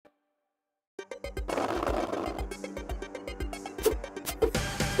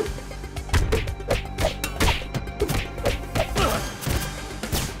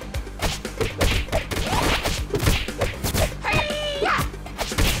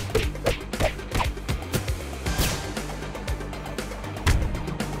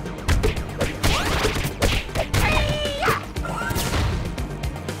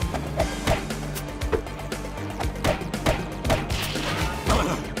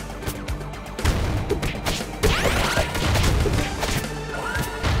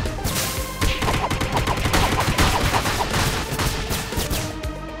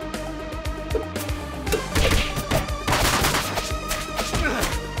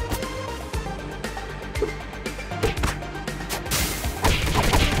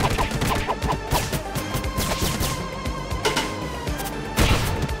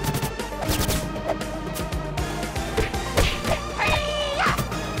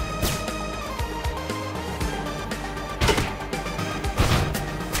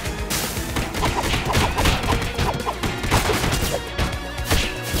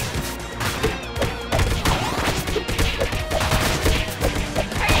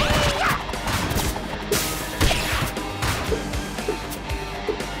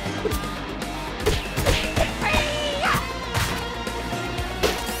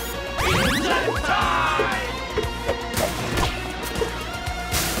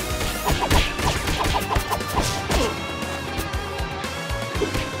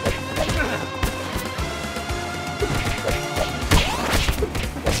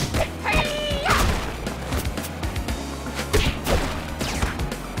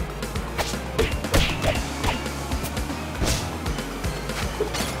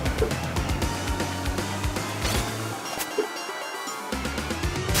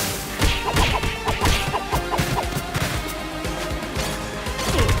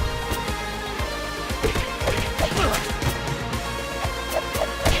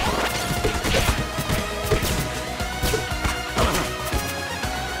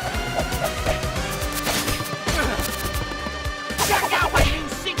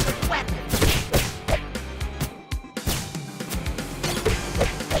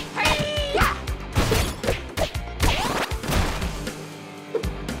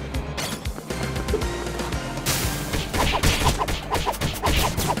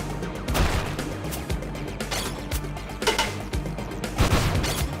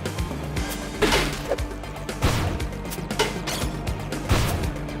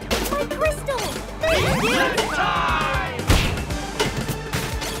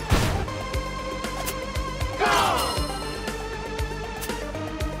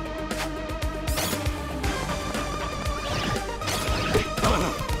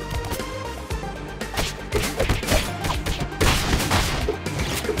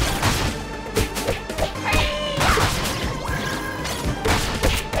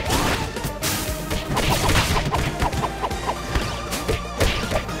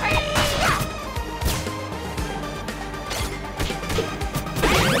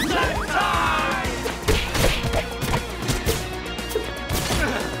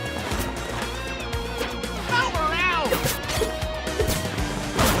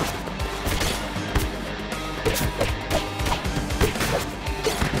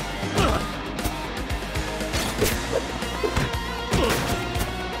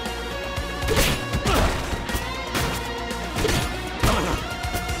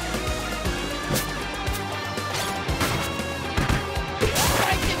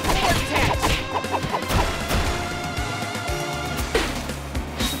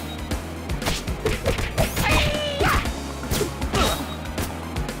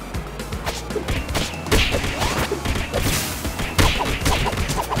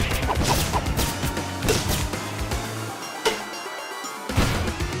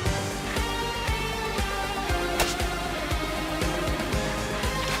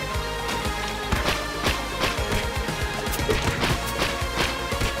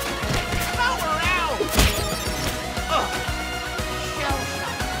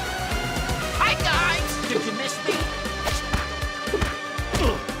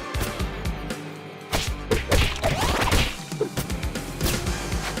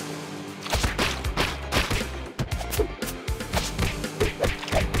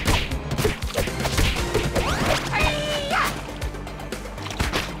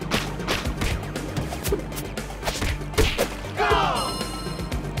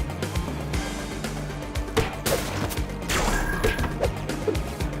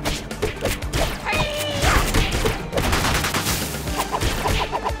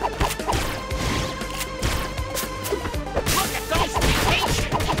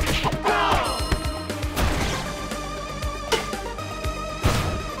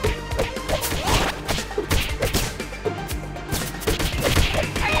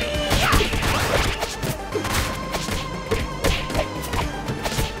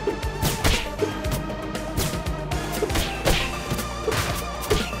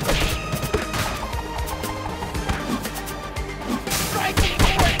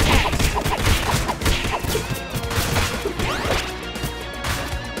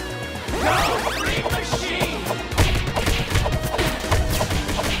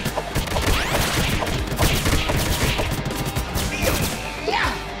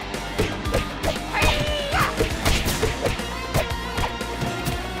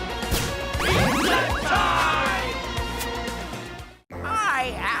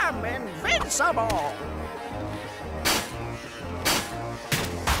invincible!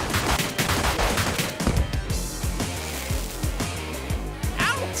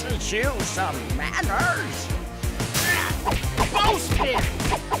 I'll teach you some manners! Bow spin!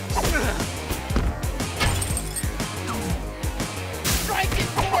 Striking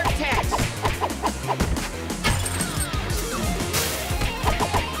vortex!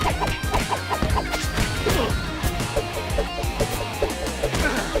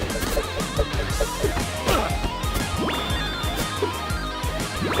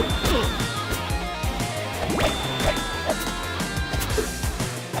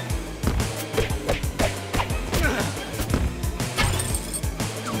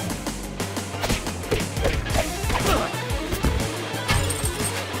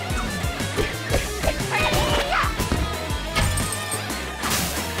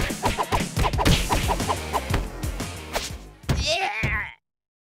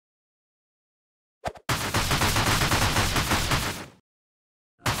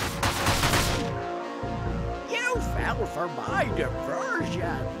 For my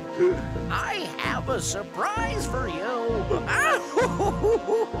diversion, I have a surprise for you.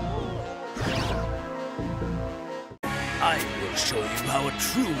 I will show you how a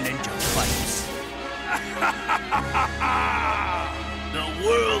true ninja fights. The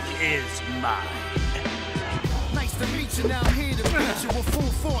world is mine. Nice to meet you. Now I'm here to beat you with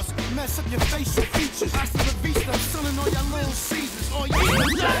full force. Mess up your facial features. I still a beast. I'm selling all your little Caesars. All your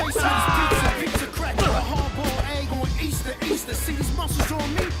face on this pizza cracker, a hard-boiled egg on Easter. See these muscles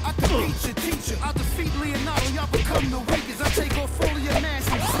on me? I can beat your teacher. I defeat Leonardo. Y'all become the weakest. I take off all of your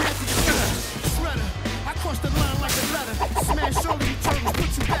mask and snap to your fingers. Shredder. I cross the line like a letter. Smash all of you turtles. Put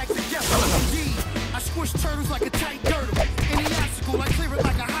you back together. Indeed, I squish turtles like a tight girdle. Any obstacle, I clear it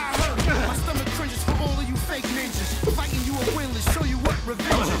like a high hurdle. My stomach cringes for all of you fake ninjas. Fighting you are winless. Show you what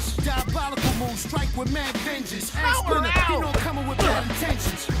revenge is. Diabolical moves. Strike with mad vengeance. Ass spinner. You know coming with bad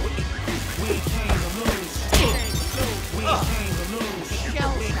intentions. We came to lose. We came to lose.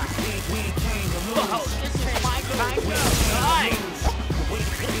 We came to lose. Oh, this is my kind of night. We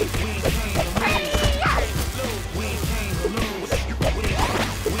came to lose. We came to lose. We came to lose.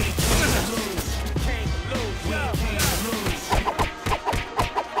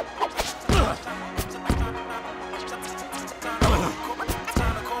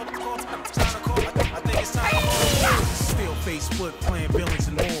 Still Facebook playing villains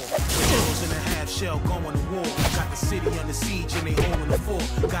and more. Heroes in a half shell going to war. Got the city under siege and they holding the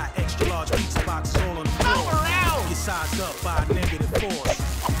fort. Got extra large pizza boxes all on the floor. Get sized up by a negative force.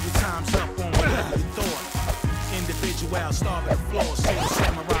 Your time's up on whatever you thought. Individual starving the floor. Soul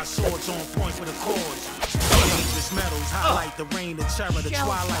samurai swords on point for the cause. Dangerous metals highlight the reign of terror. The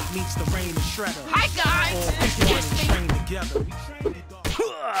twilight meets the reign of shredder. Hi guys! All we train together. We trained it all.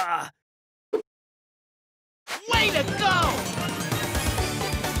 Way to go!